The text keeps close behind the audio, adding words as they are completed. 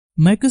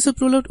Microsoft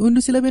rollout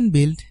Windows 11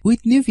 build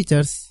with new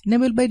features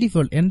enabled by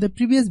default and the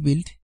previous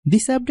build.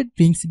 This update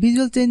brings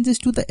visual changes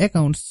to the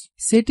accounts,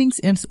 settings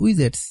and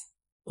widgets.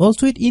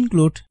 Also it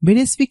includes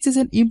various fixes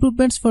and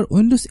improvements for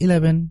Windows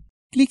 11.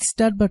 Click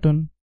Start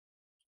button.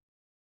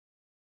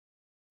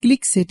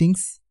 Click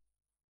Settings.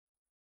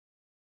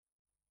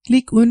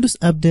 Click Windows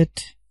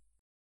Update.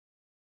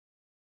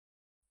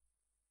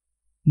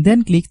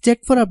 Then click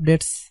Check for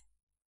updates.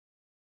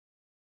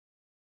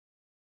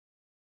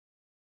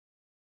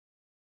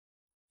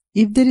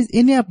 If there is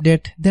any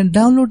update, then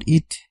download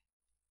it.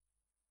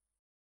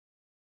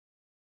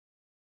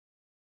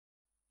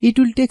 It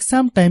will take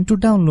some time to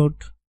download.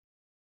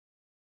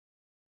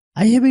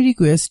 I have a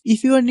request.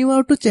 If you are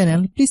new to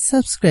channel, please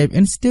subscribe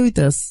and stay with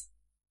us.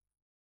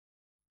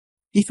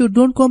 If you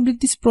don't complete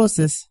this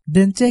process,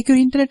 then check your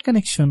internet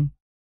connection.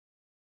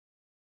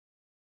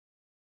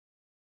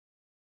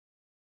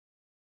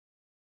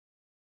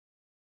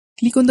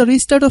 Click on the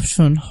restart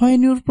option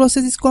when your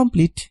process is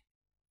complete.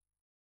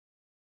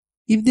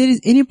 If there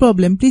is any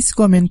problem, please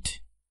comment.